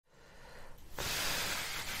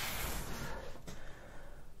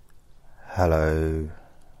Hello,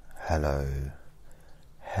 hello,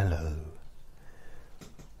 hello.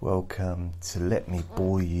 Welcome to Let Me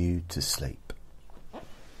Bore You to Sleep.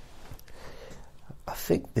 I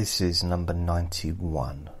think this is number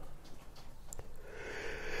 91.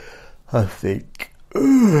 I think.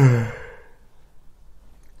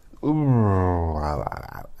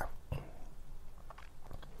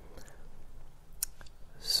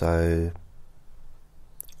 So,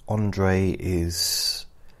 Andre is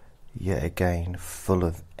yet again full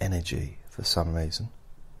of energy for some reason.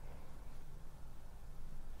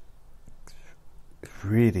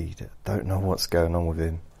 Really don't know what's going on with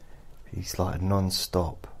him. He's like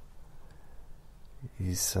non-stop.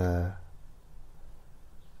 He's I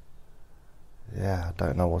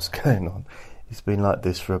don't know what's going on. He's been like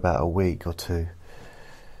this for about a week or two.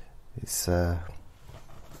 It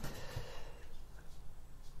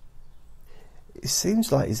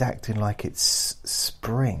seems like he's acting like it's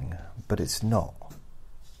spring, but it's not.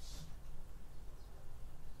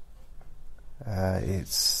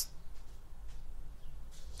 It's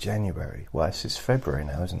January. Well, it's February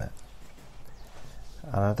now, isn't it?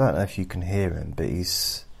 And I don't know if you can hear him, but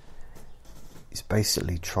he's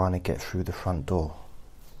basically trying to get through the front door.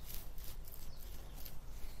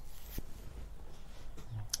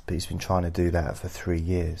 But he's been trying to do that for 3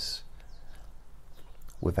 years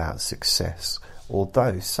without success.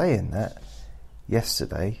 Although, saying that,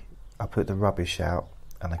 yesterday I put the rubbish out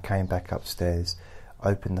and I came back upstairs,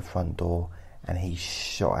 opened the front door, and he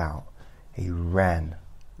shot out. He ran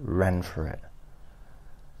for it.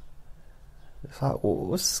 It's like,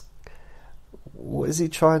 what is he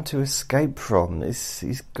trying to escape from?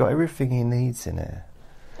 He's got everything he needs in it.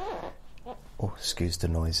 Oh, excuse the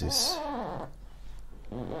noises.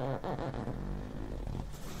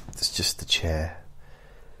 It's just the chair.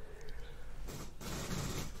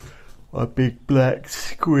 My big black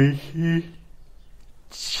squeaky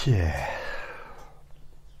chair.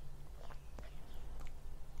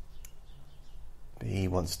 But he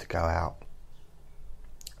wants to go out.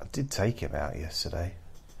 I did take him out yesterday,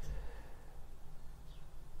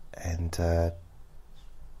 and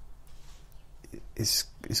it's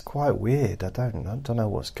quite weird. I don't know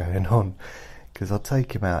what's going on, because I'll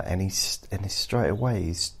take him out and he's straight away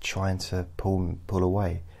he's trying to pull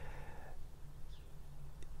away.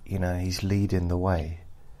 You know, he's leading the way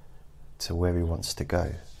to where he wants to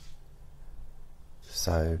go.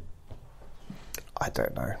 So, I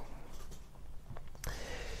don't know.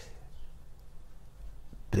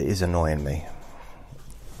 But it is annoying me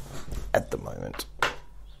at the moment.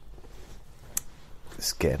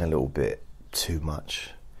 It's getting a little bit too much.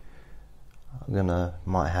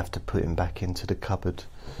 Might have to put him back into the cupboard.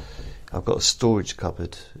 I've got a storage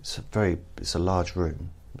cupboard. It's a large room.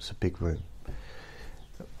 It's a big room.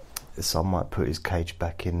 So I might put his cage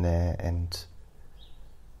back in there, and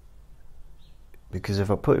because if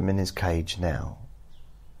I put him in his cage now,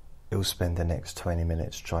 he'll spend the next 20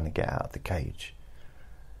 minutes trying to get out of the cage.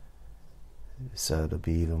 So there'll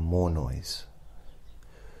be even more noise.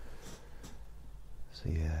 So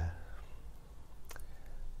yeah.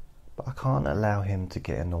 But I can't allow him to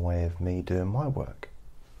get in the way of me doing my work,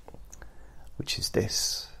 which is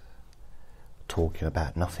this. Talking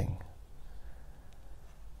about nothing.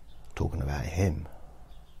 Talking about him.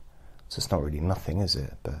 So it's not really nothing, is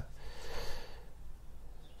it? But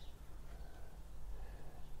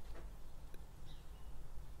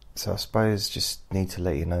so I suppose just need to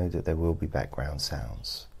let you know that there will be background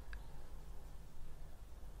sounds.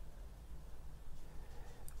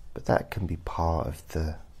 But that can be part of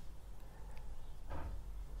the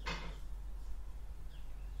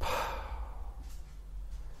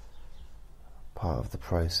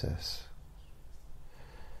process.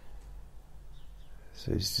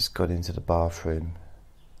 So he's just got into the bathroom.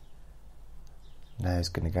 Now he's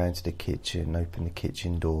going to go into the kitchen, open the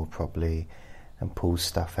kitchen door properly, and pull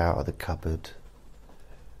stuff out of the cupboard.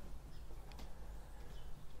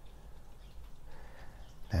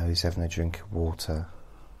 Now he's having a drink of water.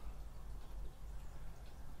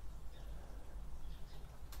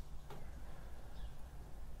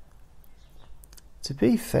 To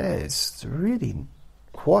be fair, it's really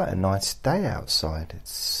quite a nice day outside.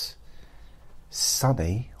 It's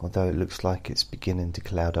sunny, although it looks like it's beginning to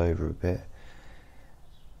cloud over a bit.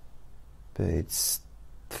 But it's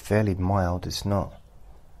fairly mild.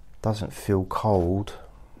 Doesn't feel cold.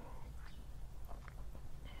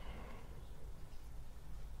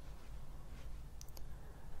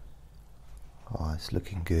 Oh, it's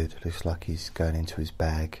looking good. Looks like he's going into his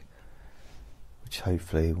bag, which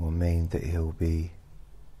hopefully will mean that he'll be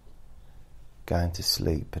going to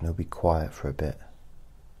sleep and he'll be quiet for a bit.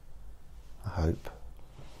 I hope.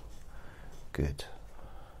 Good.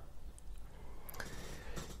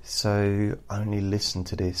 So only listen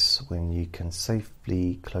to this when you can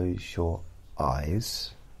safely close your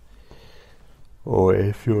eyes, or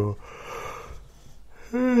if you're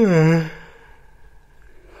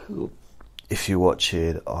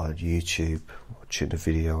watching on YouTube, watching the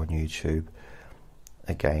video on YouTube,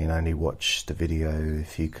 again, only watch the video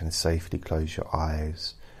if you can safely close your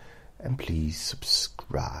eyes, and please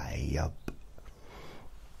subscribe.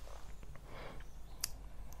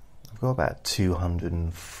 I've got about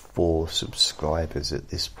 204 subscribers at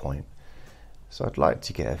this point, so I'd like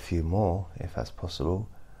to get a few more if that's possible.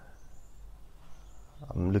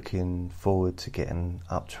 I'm looking forward to getting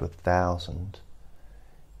up to 1,000,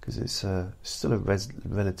 because it's still a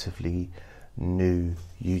relatively new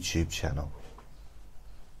YouTube channel.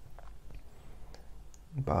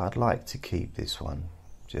 But I'd like to keep this one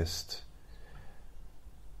just,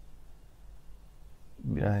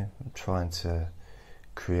 I'm trying to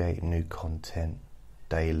create new content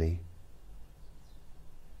daily,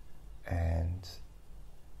 and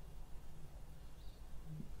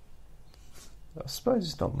I suppose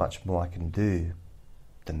there's not much more I can do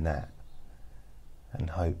than that, and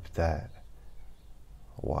hope that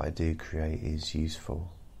what I do create is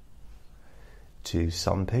useful to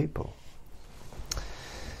some people.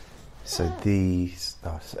 So these,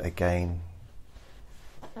 again,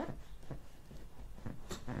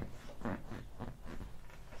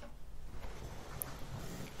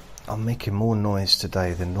 I'm making more noise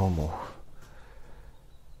today than normal.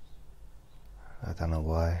 I don't know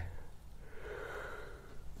why.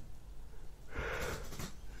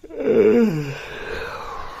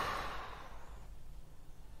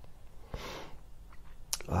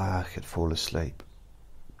 I could fall asleep.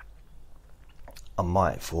 I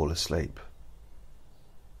might fall asleep,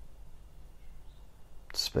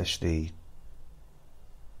 especially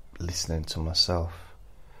listening to myself.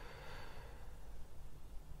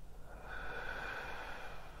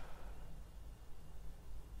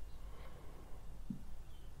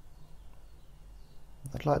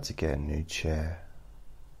 I'd like to get a new chair,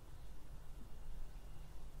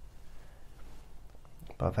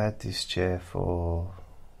 but I've had this chair for...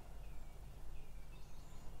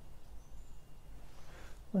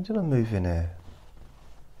 When did I move in here?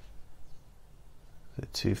 Was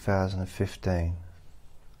it 2015,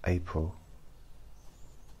 April?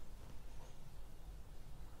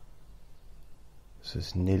 So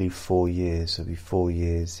it's nearly 4 years. It'll be 4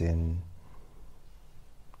 years in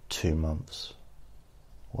 2 months.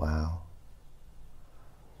 Wow.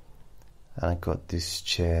 And I got this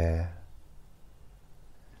chair.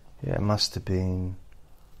 Yeah, it must have been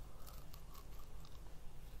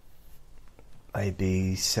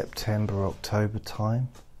maybe September, October time.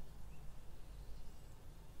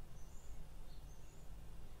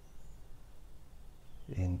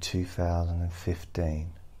 In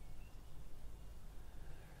 2015.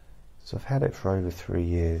 So I've had it for over 3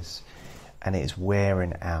 years, and it's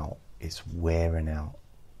wearing out. It's wearing out.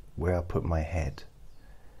 Where I put my head.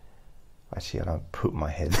 Actually, I don't put my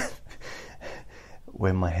head.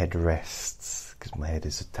 Where my head rests, because my head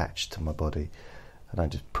is attached to my body. I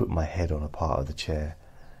don't just put my head on a part of the chair.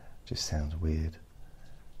 It just sounds weird.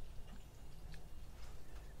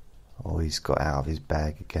 Oh, he's got out of his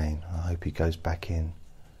bag again. I hope he goes back in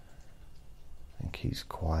and keeps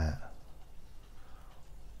quiet.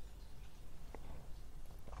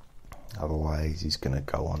 Otherwise, he's going to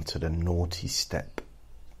go on to the naughty step.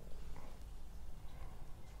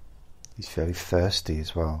 He's very thirsty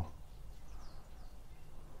as well.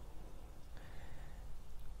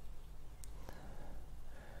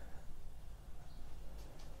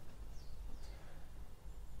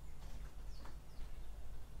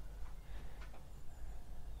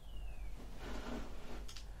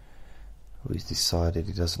 He's decided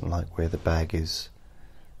he doesn't like where the bag is,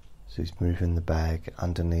 so he's moving the bag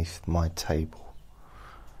underneath my table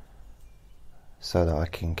so that I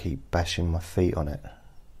can keep bashing my feet on it.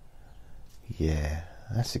 Yeah,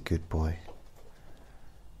 that's a good boy.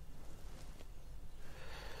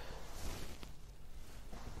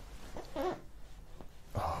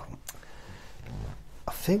 Oh,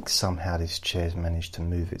 I think somehow this chair's managed to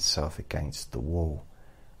move itself against the wall,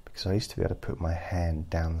 because I used to be able to put my hand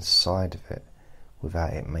down the side of it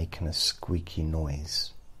without it making a squeaky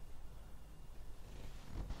noise.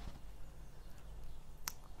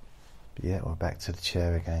 But yeah, we're back to the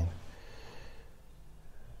chair again.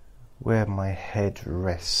 Where my head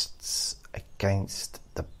rests against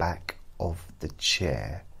the back of the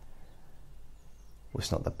chair. Well,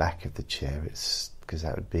 it's not the back of the chair, it's because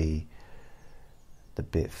that would be the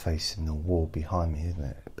bit facing the wall behind me, isn't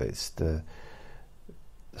it? But it's the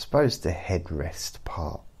I suppose the headrest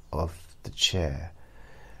part of the chair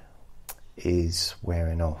is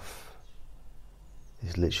wearing off.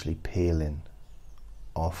 It's literally peeling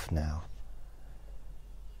off now.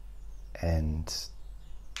 And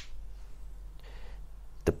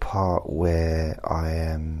the part where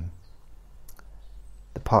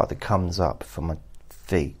the part that comes up from my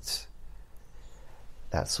feet,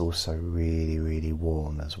 that's also really, really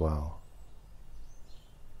worn as well.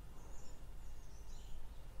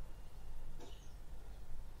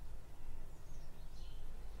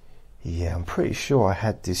 Yeah, I'm pretty sure I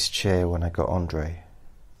had this chair when I got Andre.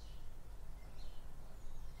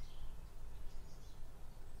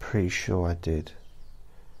 Pretty sure I did.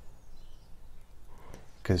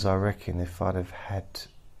 Because I reckon if I'd have had...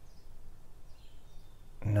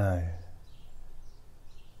 No.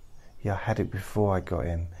 Yeah, I had it before I got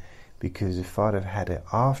him. Because if I'd have had it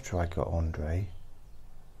after I got Andre,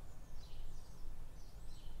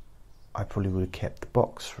 I probably would have kept the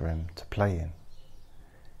box for him to play in.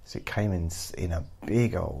 So it came in a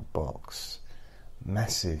big old box,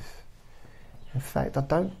 massive. In fact, I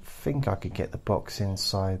don't think I could get the box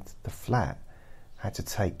inside the flat. I had to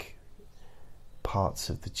take parts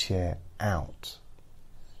of the chair out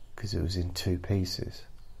because it was in two pieces.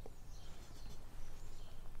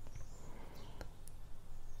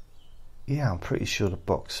 Yeah, I'm pretty sure the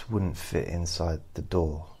box wouldn't fit inside the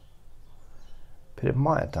door, but it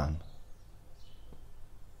might have done.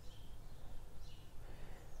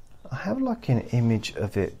 I have like an image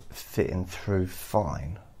of it fitting through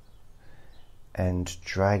fine and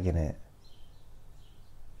dragging it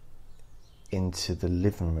into the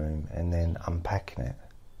living room and then unpacking it.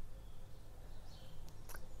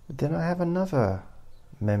 But then I have another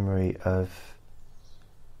memory of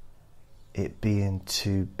it being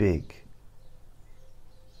too big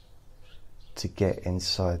to get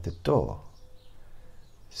inside the door,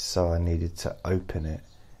 so I needed to open it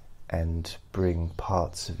and bring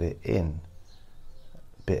parts of it in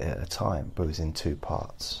a bit at a time, but it was in two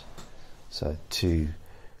parts, so two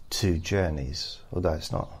journeys, although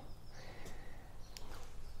it's not.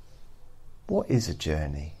 What is a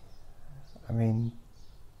journey? I mean,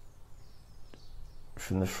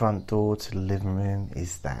 from the front door to the living room,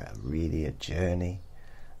 is that really a journey?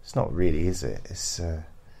 It's not really, is it? It's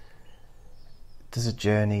does a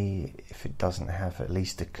journey, if it doesn't have at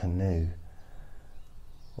least a canoe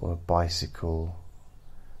or a bicycle,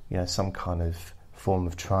 you know, some kind of form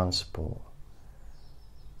of transport,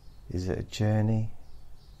 is it a journey?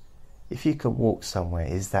 If you can walk somewhere,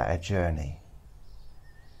 is that a journey?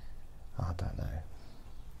 I don't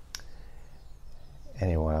know.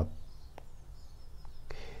 Anyway,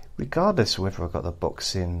 regardless of whether I got the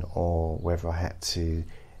box in or whether I had to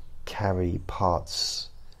carry parts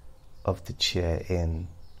of the chair in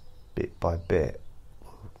bit by bit,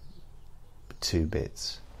 2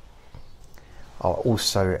 bits.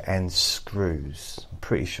 And screws. I'm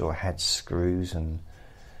pretty sure I had screws and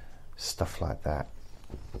stuff like that.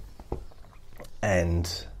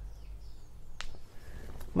 And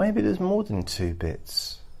maybe there's more than 2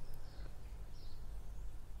 bits.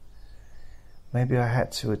 Maybe I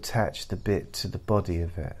had to attach the bit to the body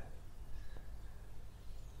of it.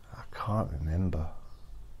 I can't remember.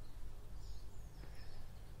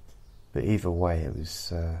 But either way, it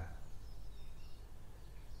was...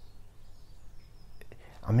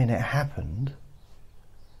 I mean, it happened,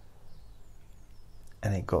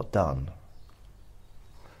 and it got done.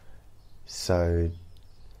 So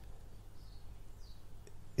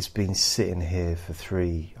it's been sitting here for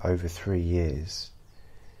over 3 years.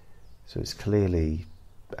 So it's clearly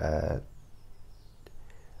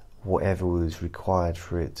whatever was required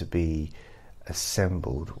for it to be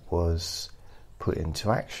assembled was put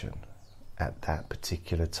into action at that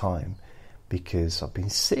particular time, because I've been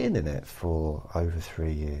sitting in it for over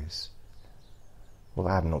 3 years. Well,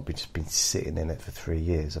 I have not just been sitting in it for 3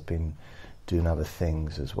 years. I've been doing other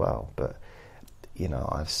things as well. But, you know,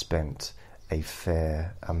 I've spent a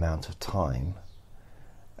fair amount of time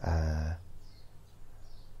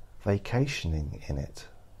vacationing in it.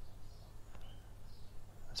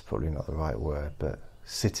 That's probably not the right word, but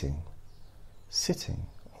sitting,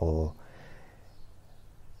 or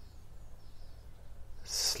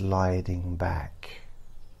sliding back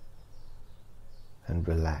and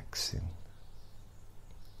relaxing.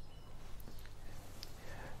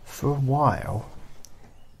 For a while,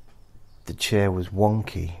 the chair was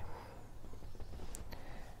wonky,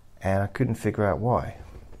 and I couldn't figure out why.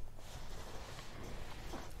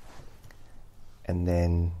 And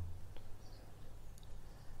then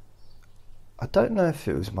I don't know if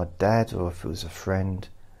it was my dad or if it was a friend,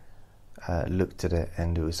 looked at it,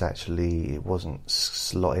 and it wasn't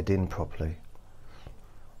slotted in properly,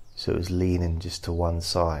 so it was leaning just to one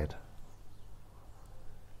side.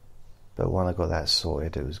 But when I got that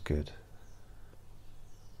sorted, it was good.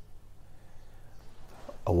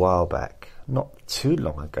 A while back, not too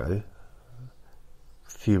long ago, a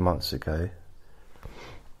few months ago,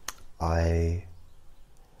 I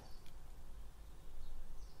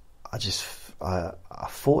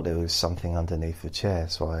thought there was something underneath the chair,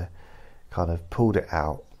 so I kind of pulled it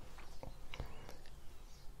out,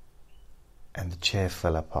 and the chair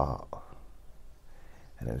fell apart.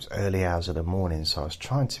 And it was early hours of the morning, so I was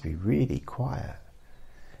trying to be really quiet,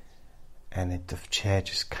 and the chair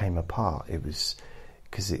just came apart. It was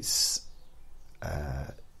because it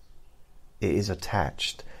is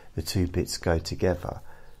attached, the two bits go together,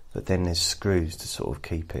 but then there's screws to sort of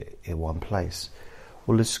keep it in one place.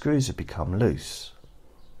 Well, the screws have become loose,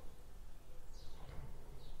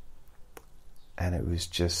 and it was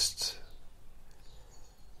just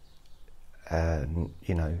in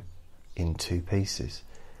two pieces.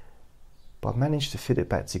 But I managed to fit it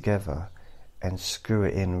back together and screw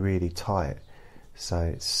it in really tight, so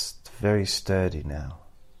it's very sturdy now,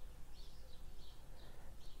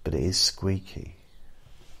 but it is squeaky.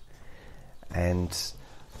 And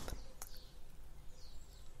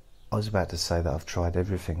I was about to say that I've tried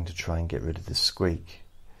everything to try and get rid of the squeak,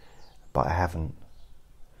 but I haven't.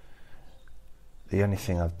 The only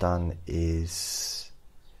thing I've done is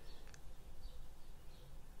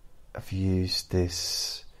I've used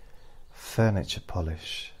this furniture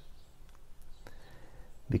polish,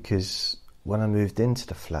 because when I moved into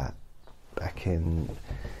the flat back in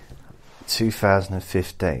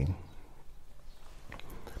 2015,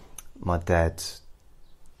 my dad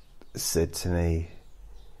said to me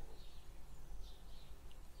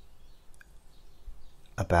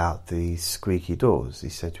about the squeaky doors. He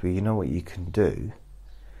said, well, you know what you can do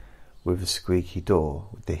with a squeaky door,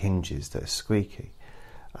 with the hinges that are squeaky?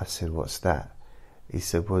 I said, what's that? He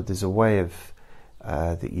said, well, there's a way of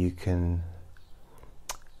that you can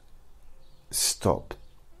stop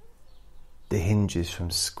the hinges from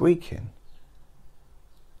squeaking.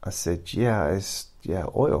 I said,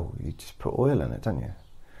 oil. You just put oil in it, don't you?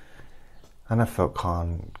 And I felt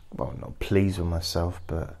not pleased with myself,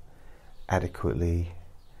 but adequately,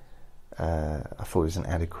 I thought it was an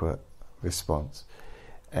adequate response.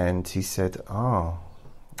 And he said, I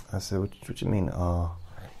said, what do you mean,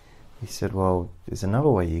 He said, well, there's another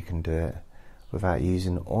way you can do it without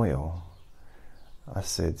using oil. I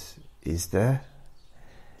said, is there?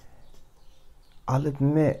 I'll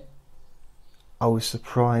admit I was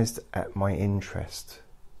surprised at my interest,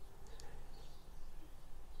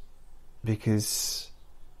 because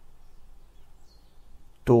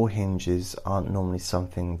door hinges aren't normally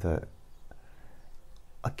something that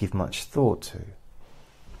I give much thought to.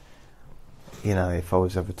 If I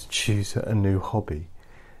was ever to choose a new hobby,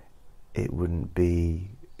 it wouldn't be,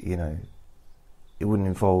 it wouldn't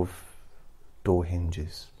involve door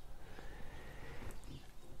hinges.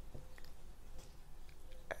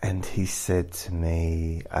 And he said to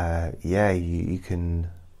me, you can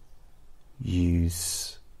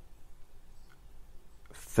use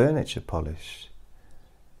furniture polish.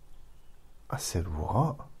 I said,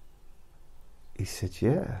 what? He said,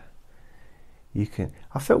 yeah, you can.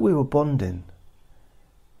 I felt we were bonding.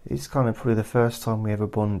 It's kind of probably the first time we ever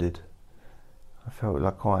bonded. I felt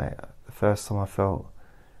like the first time I felt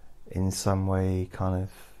in some way kind of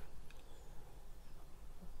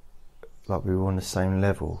like we were on the same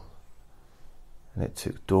level, and it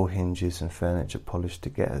took door hinges and furniture polish to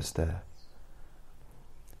get us there.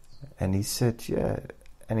 And he said, yeah,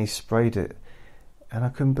 and he sprayed it, and I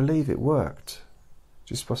couldn't believe it worked.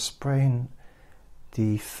 Just by spraying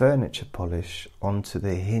the furniture polish onto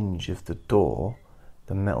the hinge of the door,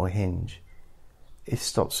 the metal hinge, it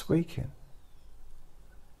stopped squeaking.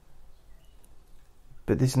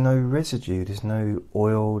 But there's no residue, there's no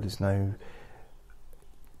oil,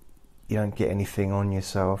 you don't get anything on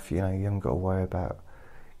yourself, you haven't got to worry about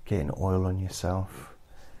getting oil on yourself.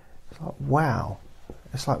 It's like, wow,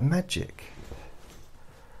 it's like magic.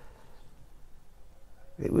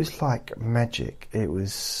 It was like magic.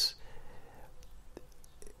 It's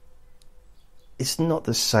not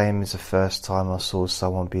the same as the first time I saw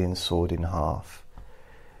someone being sawed in half.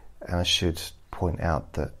 And I should point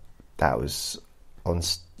out that was on,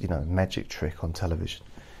 magic trick on television.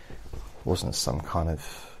 It wasn't some kind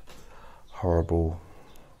of horrible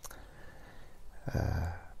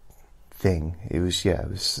thing. It was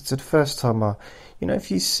it's the first time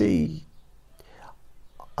if you see,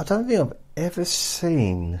 I don't think I've never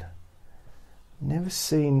seen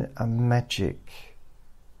a magic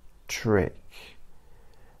trick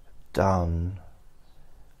done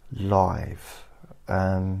live,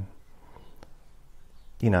 as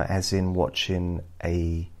in watching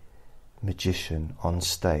a magician on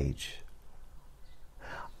stage.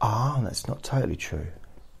 That's not totally true.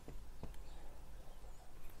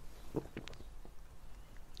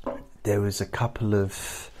 There was a couple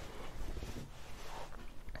of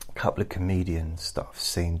comedians that I've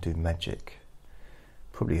seen do magic.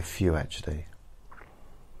 Probably a few, actually.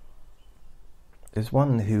 There's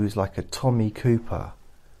one who's like a Tommy Cooper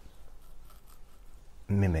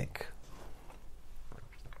mimic.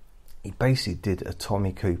 He basically did a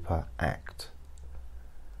Tommy Cooper act.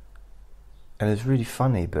 And it was really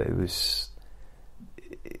funny, but he was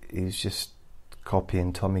just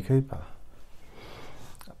copying Tommy Cooper.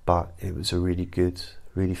 But it was a really good,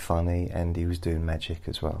 really funny, and he was doing magic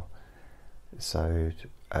as well. So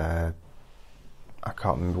I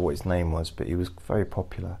can't remember what his name was, but he was very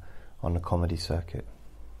popular on the comedy circuit.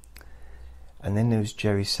 And then there was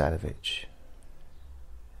Jerry Sadovich.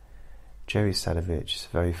 Jerry Sadovich is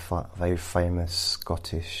a very famous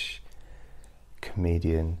Scottish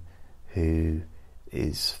comedian who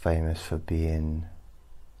is famous for being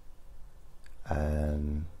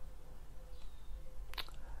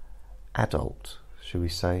adult, should we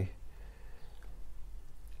say,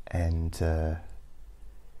 and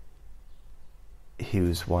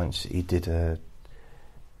he did a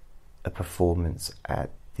performance at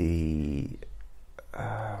the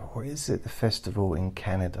the festival in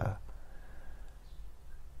Canada.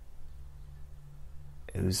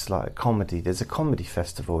 It was like a comedy. There's a comedy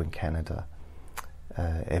festival in Canada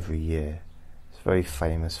every year. It's a very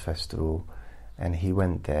famous festival, and he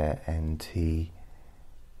went there and he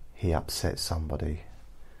upset somebody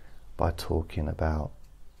by talking about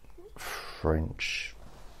French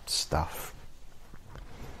stuff.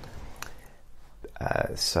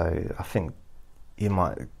 So I think you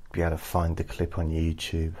might be able to find the clip on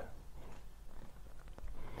YouTube.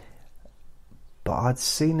 But I'd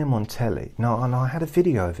seen him on telly. No, and I had a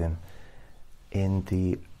video of him in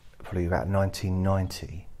probably about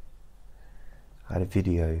 1990. I had a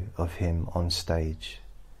video of him on stage,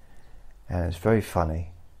 and it's very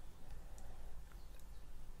funny.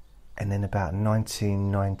 And then about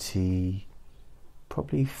 1990,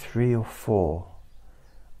 probably 3 or 4,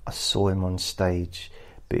 I saw him on stage,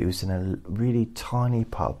 but it was in a really tiny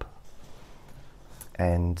pub,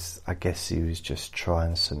 and I guess he was just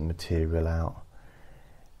trying some material out.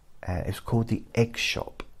 It's called the Egg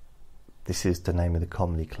Shop. This is the name of the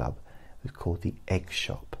comedy club. It was called the Egg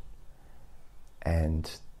Shop, and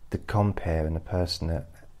the compere and the person that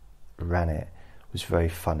ran it was very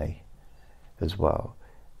funny as well.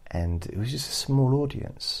 And it was just a small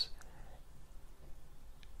audience,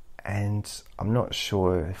 and I'm not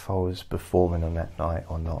sure if I was performing on that night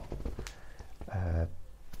or not.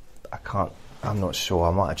 I'm not sure.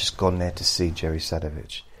 I might have just gone there to see Jerry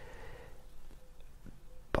Sadovich,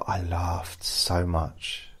 but I laughed so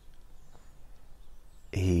much.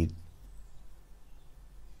 It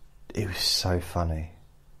was so funny.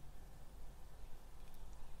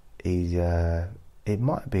 It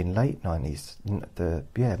might have been late 90s.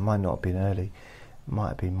 It might not have been early. It might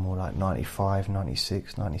have been more like 95,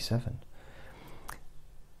 96, 97.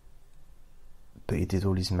 But he did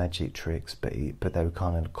all his magic tricks, but they were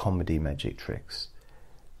kind of comedy magic tricks,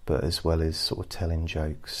 but as well as sort of telling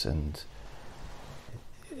jokes. And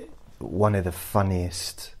one of the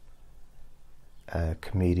funniest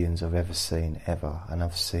comedians I've ever seen, and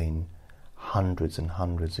I've seen hundreds and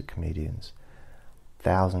hundreds of comedians,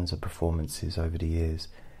 thousands of performances over the years,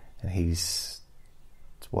 and he's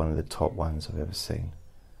one of the top ones I've ever seen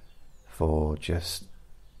for just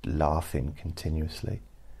laughing continuously.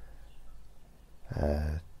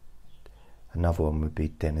 Another one would be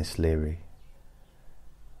Dennis Leary.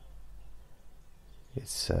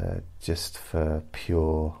 It's just for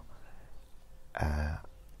pure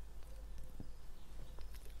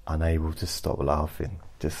unable to stop laughing.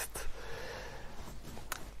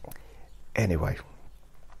 Anyway,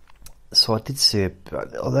 so I did see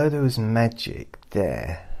although there was magic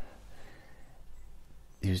there,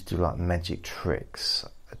 he used to do like magic tricks.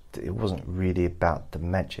 It wasn't really about the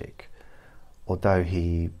magic, although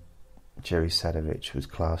Jerry Sadovich was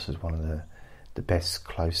classed as one of the best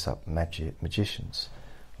close-up magicians,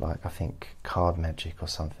 like I think card magic or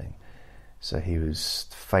something. So he was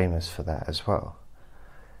famous for that as well.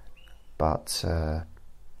 But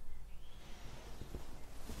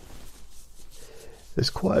it's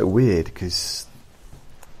quite weird because,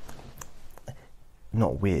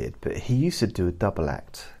 not weird, but he used to do a double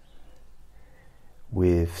act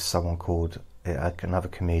with someone called, another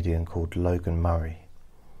comedian called Logan Murray.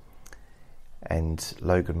 And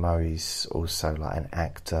Logan Murray's also like an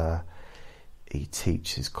actor. He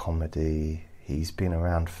teaches comedy. He's been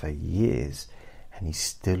around for years and he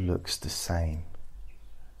still looks the same.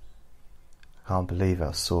 I can't believe it.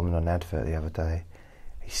 I saw him on an advert the other day.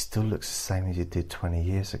 He still looks the same as he did 20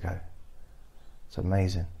 years ago. It's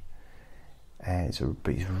amazing. And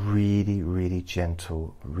but he's really, really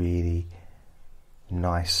gentle, really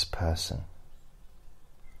nice person.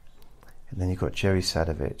 And then you've got Jerry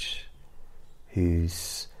Sadovich,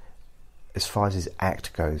 who's, as far as his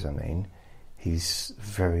act goes, I mean, he's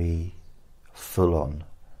very full on,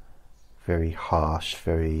 very harsh,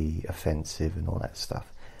 very offensive and all that stuff.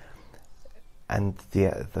 And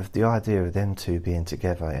the idea of them two being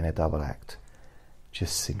together in a double act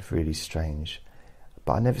just seemed really strange.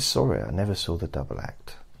 But I never saw it. I never saw the double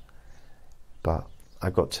act. But I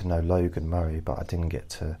got to know Logan Murray, but I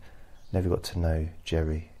never got to know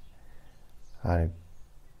Jerry. I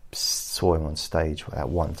saw him on stage at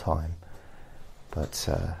one time, but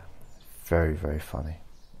very, very funny.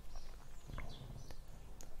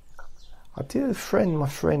 I did my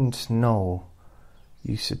friend Noel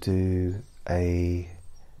used to do a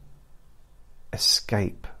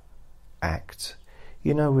escape act.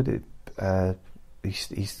 You know, with it, he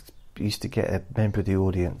used to get a member of the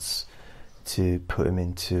audience to put him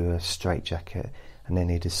into a straitjacket, and then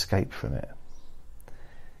he'd escape from it.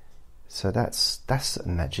 So that's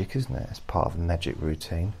magic, isn't it? It's part of a magic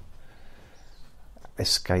routine.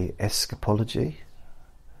 Escapology,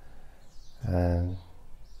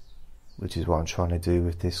 which is what I'm trying to do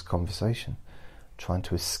with this conversation, trying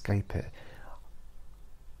to escape it.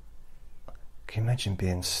 Can you imagine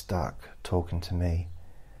being stuck talking to me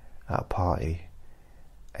at a party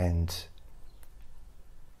and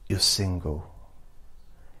you're single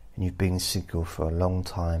and you've been single for a long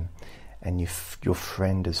time, and your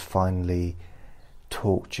friend has finally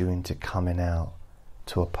talked you into coming out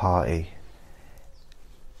to a party,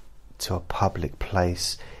 to a public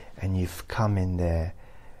place, and you've come in there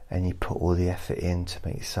and you put all the effort in to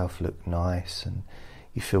make yourself look nice and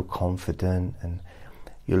you feel confident, and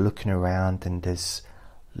you're looking around and there's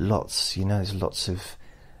lots of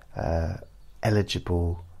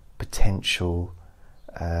eligible potential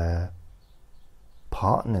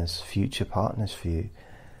future partners for you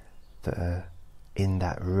that are in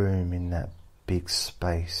that room, in that big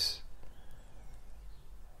space.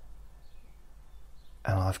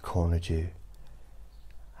 And I've cornered you,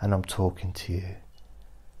 and I'm talking to you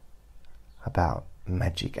about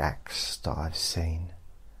magic acts that I've seen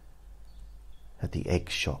at the Egg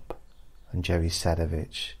Shop and Jerry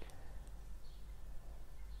Sadovich.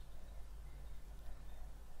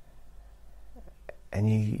 And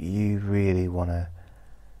you really want to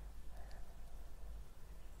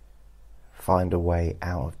find a way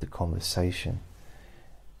out of the conversation,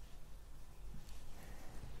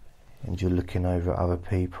 and you're looking over at other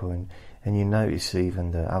people, and you notice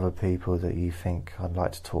even the other people that you think, I'd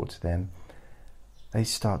like to talk to them, they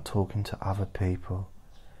start talking to other people.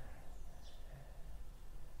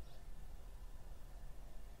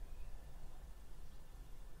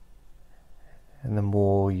 And the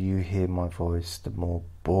more you hear my voice, the more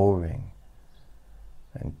boring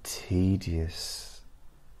and tedious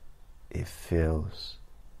it feels.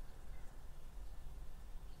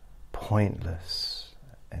 Pointless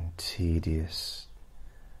and tedious.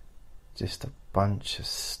 Just a bunch of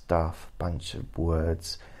stuff, bunch of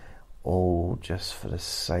words, all just for the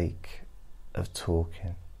sake of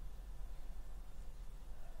talking.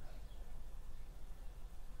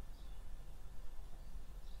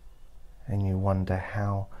 And you wonder,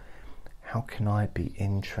 how can I be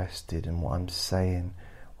interested in what I'm saying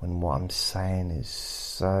when what I'm saying is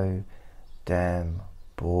so damn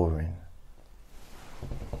boring?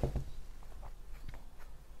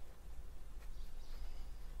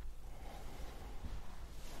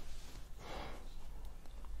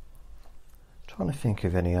 Trying to think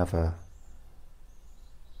of any other.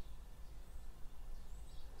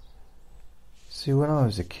 See, when I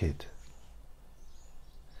was a kid,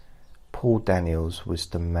 Paul Daniels was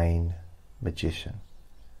the main magician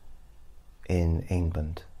in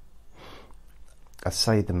England. I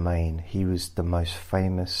say the main, he was the most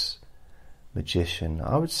famous magician,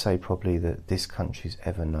 I would say probably that this country's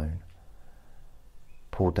ever known.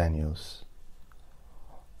 Paul Daniels.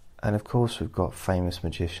 And of course we've got famous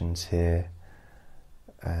magicians here,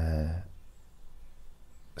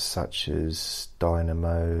 such as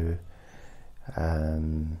Dynamo.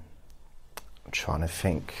 I'm trying to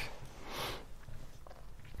think.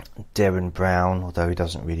 Darren Brown, although he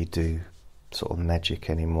doesn't really do sort of magic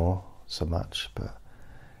anymore so much, but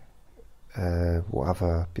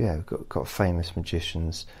we've got famous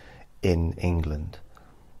magicians in England.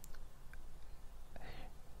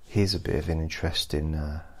 Here's a bit of an interesting,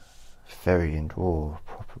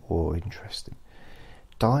 interesting.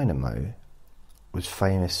 Dynamo was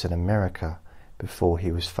famous in America before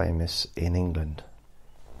he was famous in England.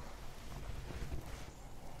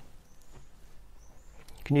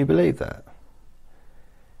 Can you believe that?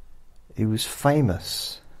 He was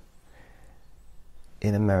famous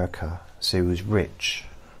in America, so he was rich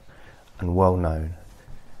and well known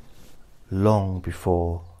long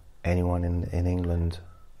before anyone in England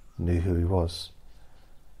knew who he was.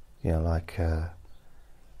 You know, like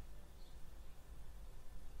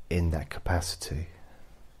in that capacity.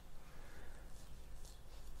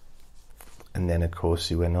 And then of course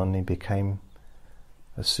he went on and he became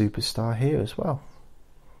a superstar here as well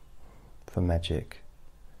for Magic.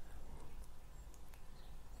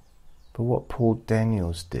 But what Paul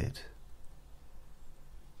Daniels did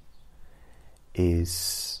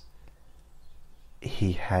is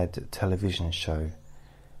he had a television show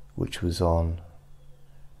which was on,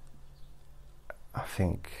 I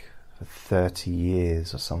think, for 30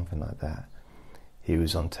 years or something like that. He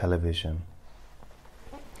was on television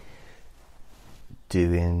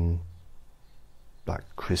doing like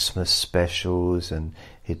Christmas specials, and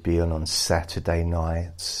he'd be on Saturday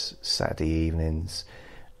nights, Saturday evenings,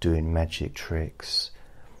 doing magic tricks.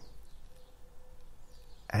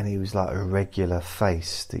 And he was like a regular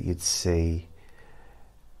face that you'd see,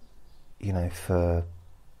 you know, for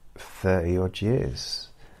 30 odd years,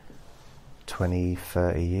 20,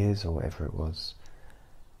 30 years or whatever it was.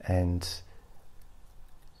 And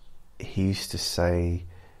he used to say,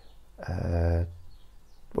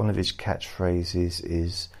 one of his catchphrases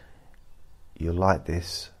is, "You're like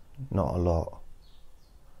this, not a lot,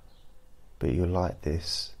 but you're like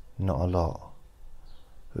this, not a lot."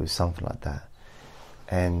 It was something like that.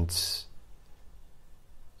 And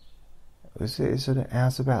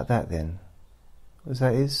how's about that then? Was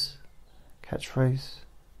that his catchphrase?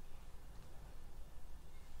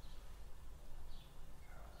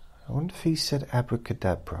 I wonder if he said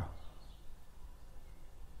abracadabra.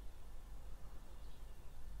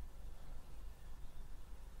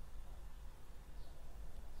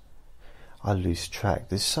 I lose track.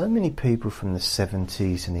 There's so many people from the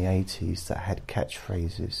 70s and the 80s that had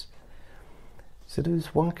catchphrases. So there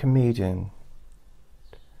was one comedian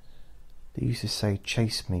that used to say,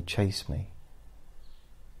 "Chase me, chase me."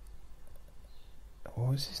 What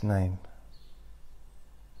was his name?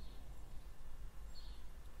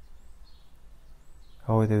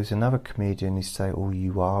 Oh, there was another comedian who said, "Oh,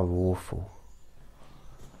 you are awful."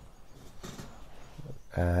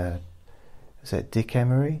 Is that Dick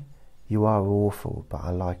Emery? "You are awful, but I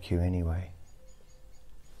like you anyway."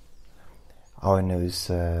 Oh, and there was,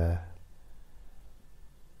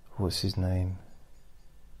 what's his name?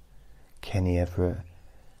 Kenny Everett,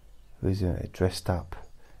 who was dressed up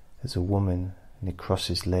as a woman, and he crossed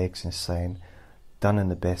his legs and saying, "Done in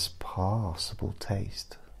the best possible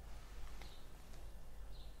taste."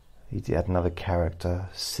 He had another character,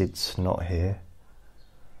 Sid Snot here.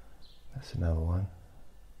 That's another one.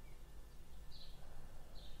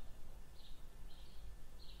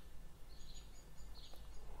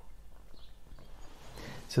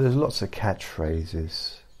 So there's lots of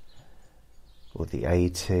catchphrases. Or the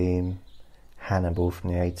A-Team, Hannibal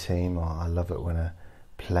from the A-Team. Oh, I love it when a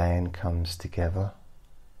plan comes together.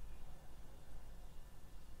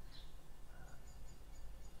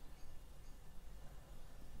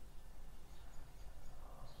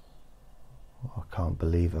 Oh, I can't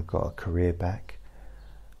believe I got a career back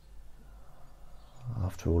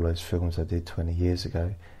after all those films I did 20 years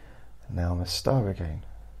ago. And now I'm a star again.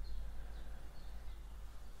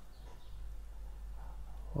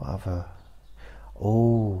 What other?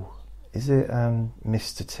 Oh, is it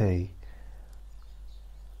Mr. T?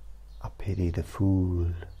 "I pity the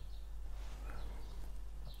fool."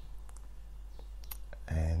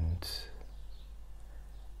 And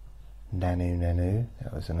Nanu Nanu,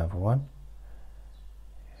 that was another one.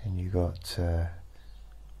 And you got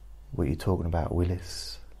What You're Talking About,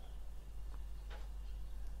 Willis,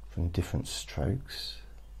 from Different Strokes.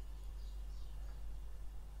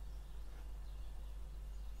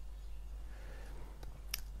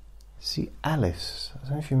 See, Alice, I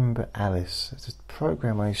don't know if you remember Alice. It's a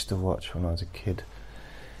program I used to watch when I was a kid.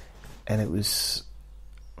 And it was,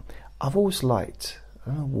 I've always liked, I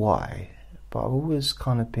don't know why, but I've always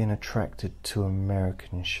kind of been attracted to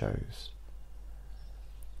American shows.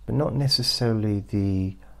 But not necessarily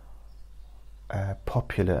the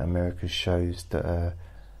popular American shows that are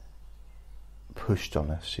pushed on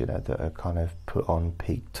us, you know, that are kind of put on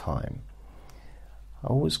peak time. I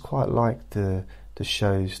always quite liked the the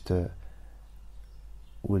shows that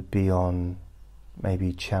would be on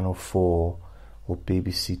maybe Channel 4 or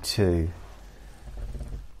BBC 2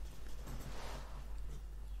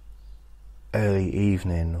 early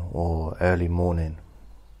evening or early morning,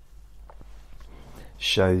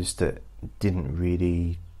 shows that didn't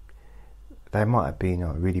really, they might have been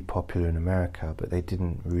really popular in America, but they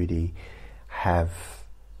didn't really have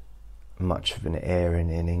much of an air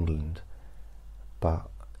in England, but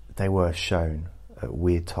they were shown at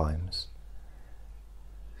weird times.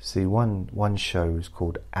 See, one show was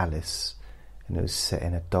called Alice, and it was set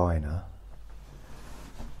in a diner,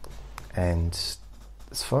 and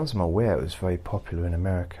as far as I'm aware it was very popular in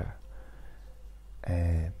America,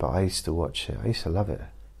 but I used to watch it. I used to love it.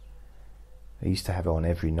 I used to have it on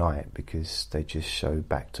every night because they just show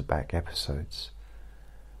back-to-back episodes.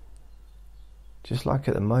 Just like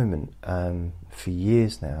at the moment, for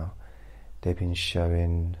years now, they've been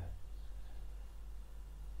showing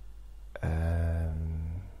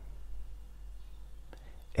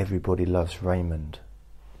Everybody Loves Raymond,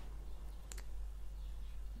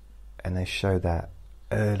 and they show that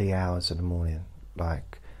early hours of the morning,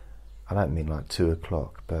 like, I don't mean like 2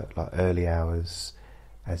 o'clock, but like early hours,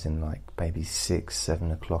 as in like maybe 6, 7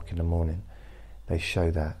 o'clock in the morning. They show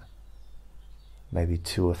that, maybe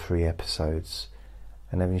 2 or 3 episodes,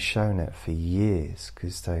 and they've been showing it for years,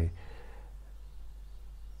 because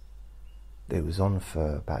it was on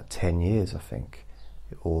for about 10 years, I think,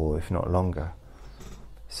 or if not longer.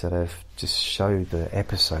 So they've just showed the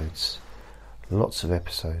episodes, lots of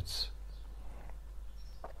episodes.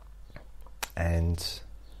 And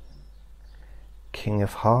King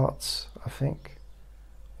of Hearts, I think,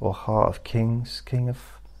 or Heart of Kings, King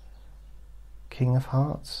of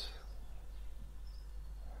Hearts,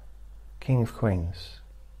 King of Queens.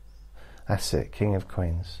 That's it, King of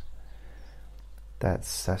Queens.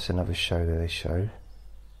 That's another show that they show.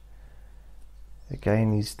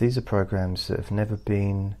 Again, these are programs that have never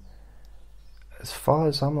been, as far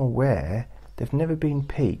as I'm aware, they've never been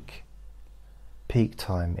peak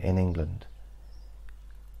time in England.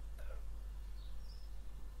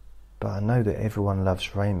 But I know that Everyone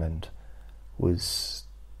Loves Raymond was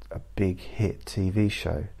a big hit TV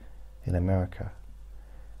show in America.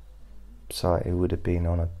 So it would have been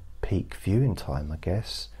on a peak viewing time, I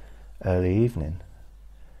guess, early evening.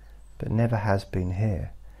 But never has been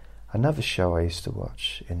here. Another show I used to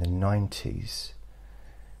watch in the 90s,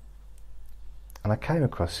 and I came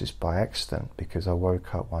across this by accident because I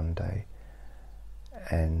woke up one day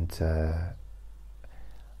and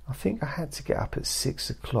I think I had to get up at 6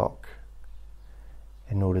 o'clock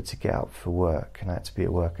in order to get up for work, and I had to be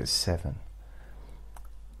at work at 7.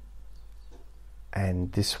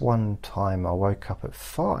 And this one time I woke up at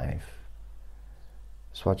 5,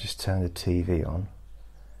 so I just turned the TV on,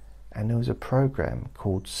 and there was a program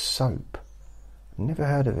called Soap. Never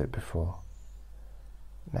heard of it before.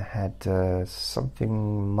 And it had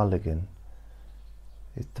something Mulligan,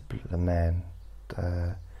 the man.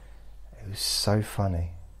 It was so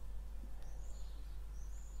funny.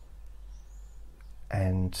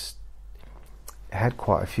 And it had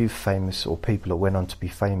quite a few famous, or people that went on to be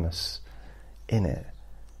famous, in it.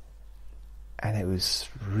 And it was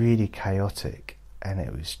really chaotic, and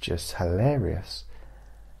it was just hilarious.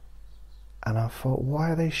 And I thought, why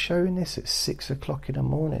are they showing this at 6 o'clock in the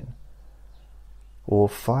morning? Or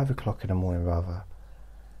 5 o'clock in the morning, rather.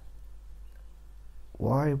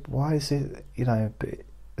 Why is it, but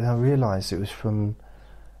I realised it was from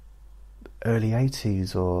early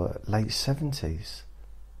 80s or late 70s.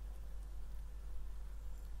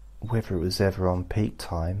 Whether it was ever on peak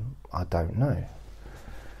time, I don't know.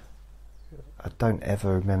 I don't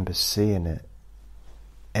ever remember seeing it,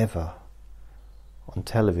 ever, on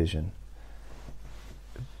television,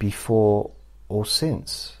 before or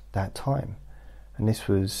since that time. And this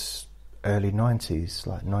was early 90s,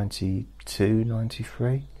 like 92,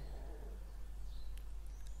 93.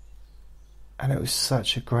 And it was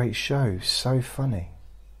such a great show, so funny.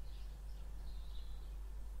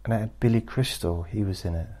 And it had Billy Crystal, he was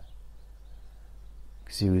in it,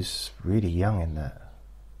 because he was really young in that.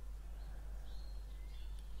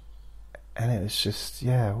 And it was just,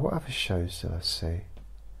 what other shows did I see?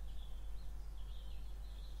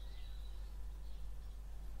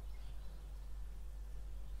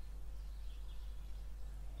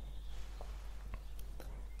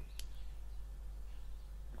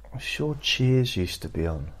 I'm sure Cheers used to be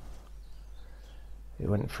on. It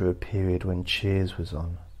went through a period when Cheers was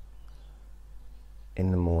on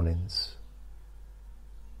in the mornings,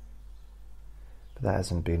 but that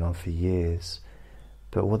hasn't been on for years.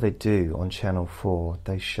 But what they do on Channel 4,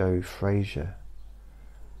 they show Frasier,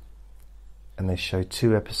 and they show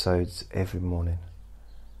 2 episodes every morning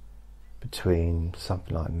between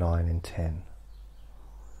something like 9 and 10,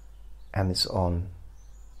 and it's on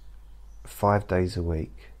 5 days a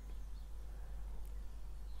week,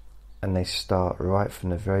 and they start right from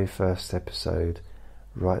the very first episode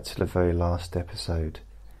right to the very last episode,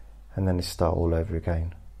 and then they start all over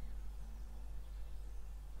again.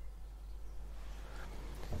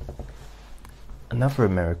 Another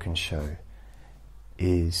American show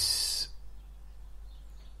is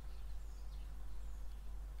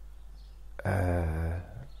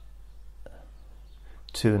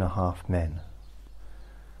Two and a Half Men.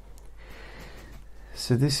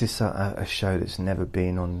 So this is a show that's never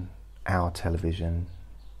been on our television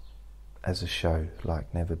as a show,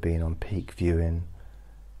 like never been on peak viewing.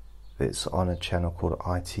 It's on a channel called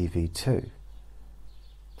ITV2,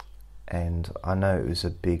 and I know it was a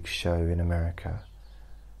big show in America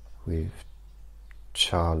with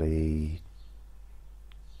Charlie,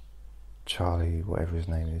 whatever his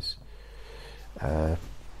name is,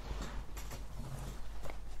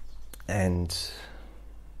 and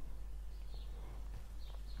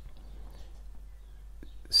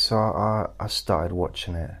so I started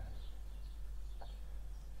watching it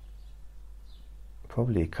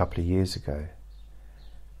probably a couple of years ago,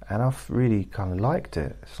 and I've really kind of liked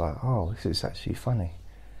it. It's like, oh, this is actually funny.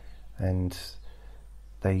 And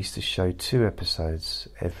they used to show 2 episodes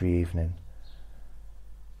every evening.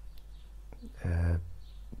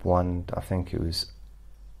 One, I think it was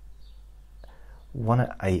one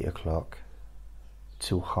at 8 o'clock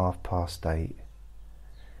till 8:30,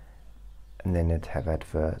 and then they'd have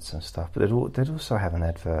adverts and stuff. But they'd also have an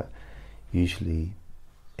advert usually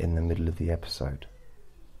in the middle of the episode,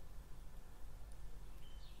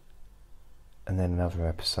 and then another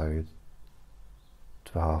episode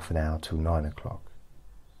for half an hour till 9 o'clock.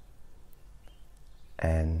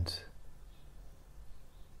 And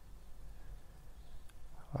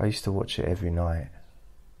I used to watch it every night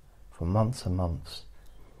for months and months,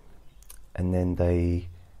 and then they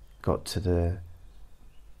got to the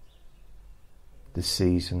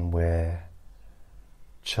season where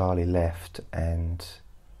Charlie left, and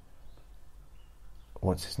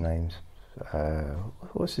what's his name? I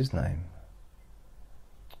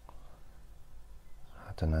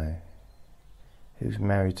don't know. He was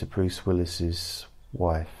married to Bruce Willis's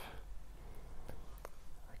wife.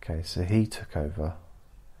 Okay, so he took over,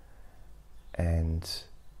 and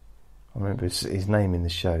I remember his name in the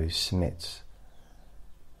show is Smith,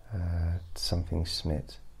 something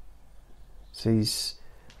Smith. So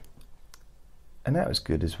and that was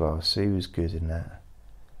good as well, so he was good in that.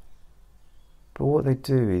 But what they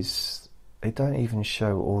do is, they don't even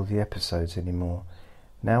show all the episodes anymore.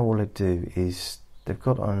 Now all they do is, they've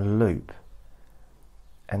got on a loop,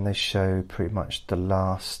 and they show pretty much the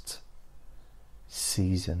last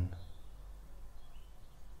season.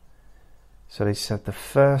 So they said the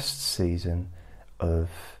first season of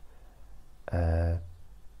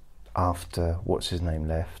after what's his name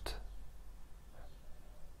left,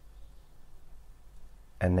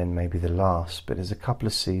 and then maybe the last, but there's a couple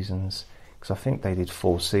of seasons, because I think they did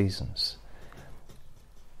 4 seasons,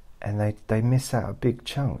 and they miss out a big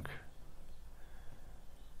chunk.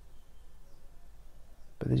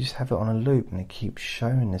 But they just have it on a loop, and they keep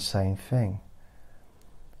showing the same thing.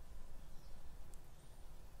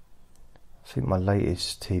 I think my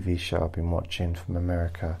latest TV show I've been watching from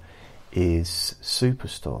America is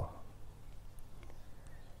Superstore,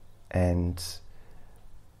 and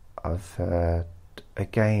I've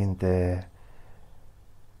again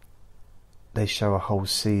they show a whole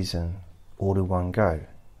season all in one go.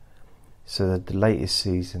 So the latest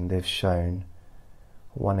season, they've shown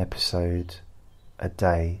 1 episode a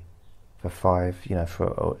day for 5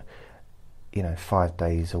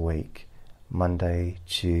 days a week: Monday,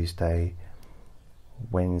 Tuesday,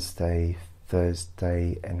 Wednesday,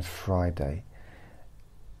 Thursday and Friday.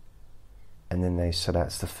 And then so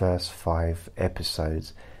that's the first 5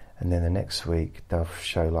 episodes, and then the next week they'll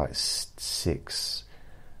show like 6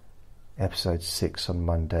 episode 6 on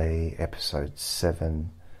Monday, episode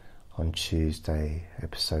 7 on Tuesday,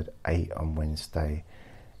 episode 8 on Wednesday,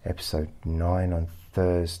 episode 9 on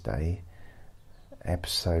Thursday,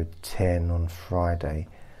 episode 10 on Friday,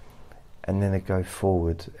 and then they go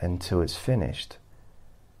forward until it's finished.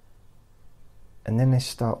 And then they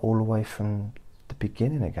start all the way from the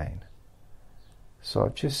beginning again. So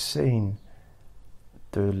I've just seen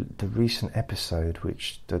the recent episode,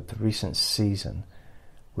 the recent season,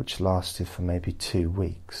 which lasted for maybe 2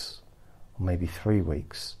 weeks or maybe 3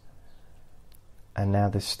 weeks, and now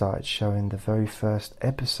they started showing the very first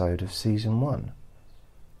episode of season 1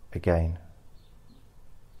 again.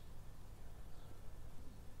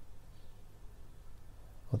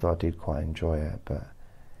 although I did quite enjoy it. But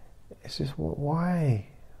it's just, why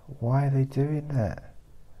are they doing that?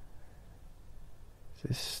 It's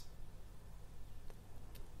just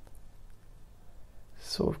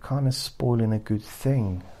sort of kind of spoiling a good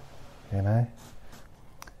thing, you know.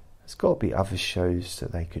 There's got to be other shows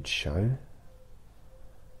that they could show.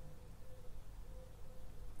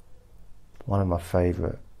 One of my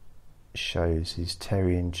favourite shows is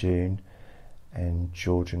Terry and June and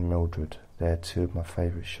George and Mildred. They're two of my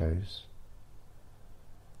favourite shows.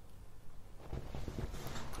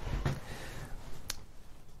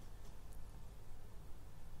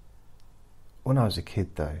 When I was a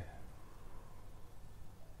kid, though,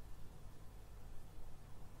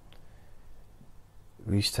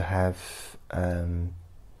 we used to have, I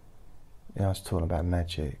was talking about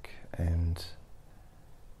magic, and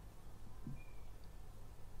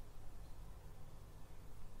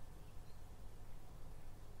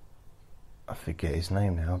I forget his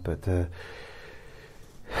name now, but the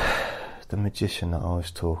magician that I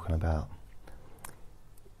was talking about,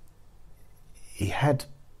 he had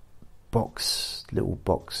little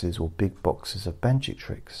boxes or big boxes of magic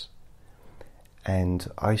tricks, and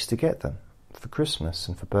I used to get them for Christmas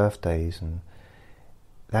and for birthdays, and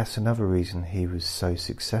that's another reason he was so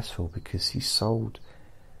successful, because he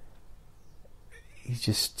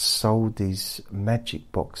just sold these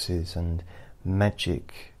magic boxes and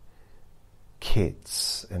magic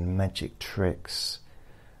kits and magic tricks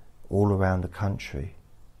all around the country,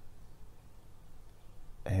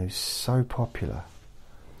 and he was so popular.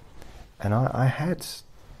 And I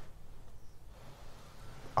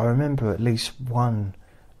remember at least one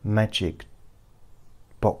magic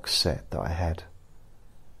box set that I had.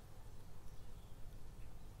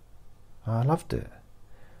 I loved it.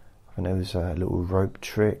 And there was a little rope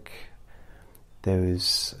trick. There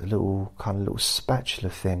was a little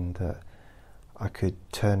spatula thing that I could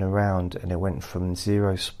turn around, and it went from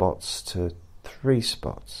 0 spots to 3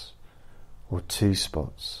 spots or 2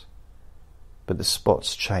 spots. But the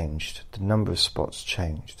spots changed, the number of spots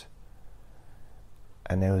changed.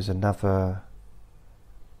 And there was another,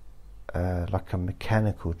 like a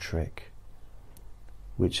mechanical trick,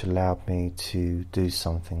 which allowed me to do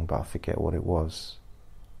something, but I forget what it was.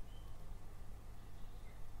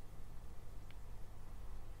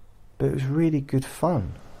 But it was really good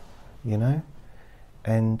fun, you know?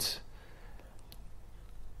 And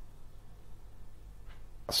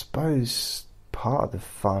I suppose part of the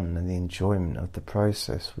fun and the enjoyment of the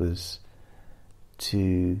process was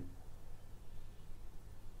to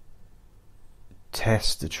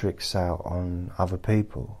test the tricks out on other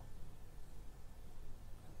people.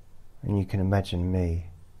 And you can imagine me.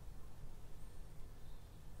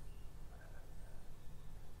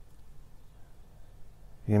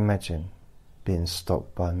 You imagine being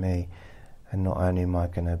stopped by me, and not only am I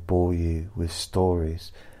going to bore you with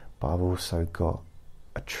stories, but I've also got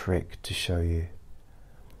a trick to show you,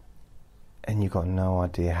 and you've got no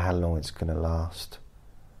idea how long it's going to last,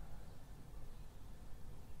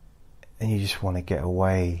 and you just want to get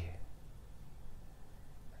away.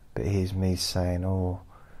 But here's me saying, oh,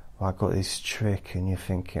 I got this trick, and you're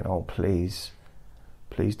thinking, oh, please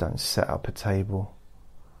don't set up a table.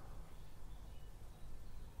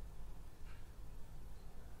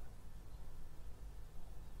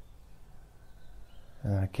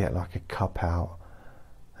 And I get like a cup out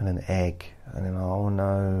and an egg, and then, oh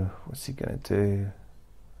no, what's he going to do?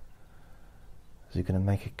 Is he going to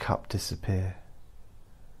make a cup disappear?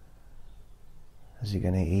 Is he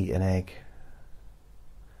going to eat an egg?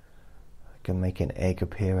 I can make an egg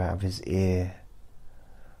appear out of his ear.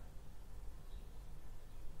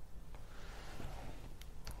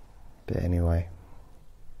 But anyway,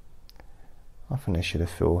 I think they should have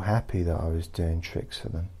felt happy that I was doing tricks for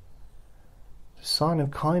them. It's a sign of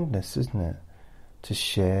kindness, isn't it? To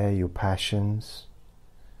share your passions,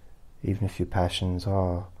 even if your passions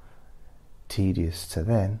are tedious to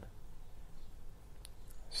them.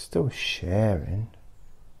 Still sharing,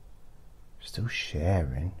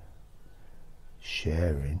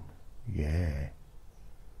 yeah.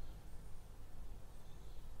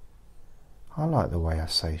 I like the way I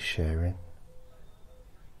say sharing.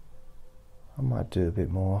 I might do it a bit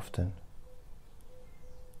more often.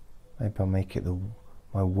 Maybe I'll make it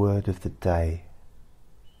my word of the day.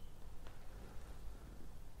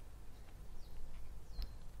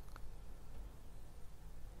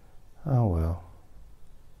 Oh well.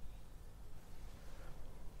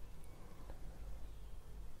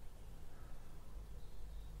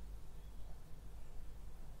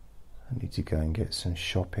 I need to go and get some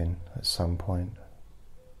shopping at some point.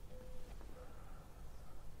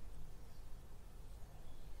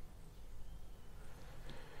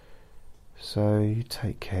 So you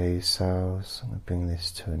take care of yourselves. I'm going to bring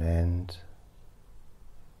this to an end.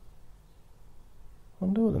 I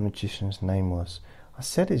wonder what the magician's name was. I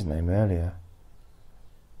said his name earlier.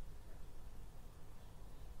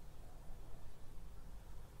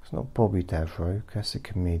 It's not Bobby Davro, that's a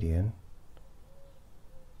comedian.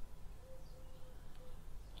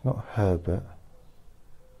 It's not Herbert.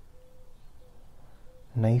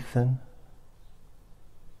 Nathan.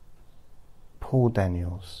 Paul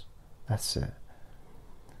Daniels. That's it.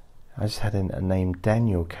 I just had a name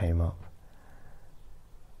Daniel came up.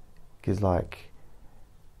 Because like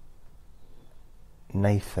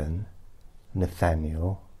Nathan,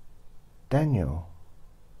 Nathaniel, Daniel,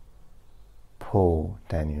 Paul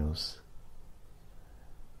Daniels.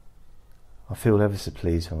 I feel ever so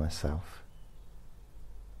pleased with myself.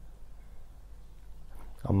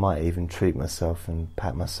 I might even treat myself and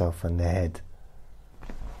pat myself on the head.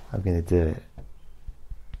 I'm going to do it.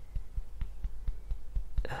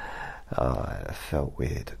 Oh, it felt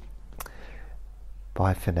weird.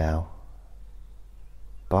 Bye for now.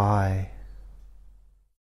 Bye.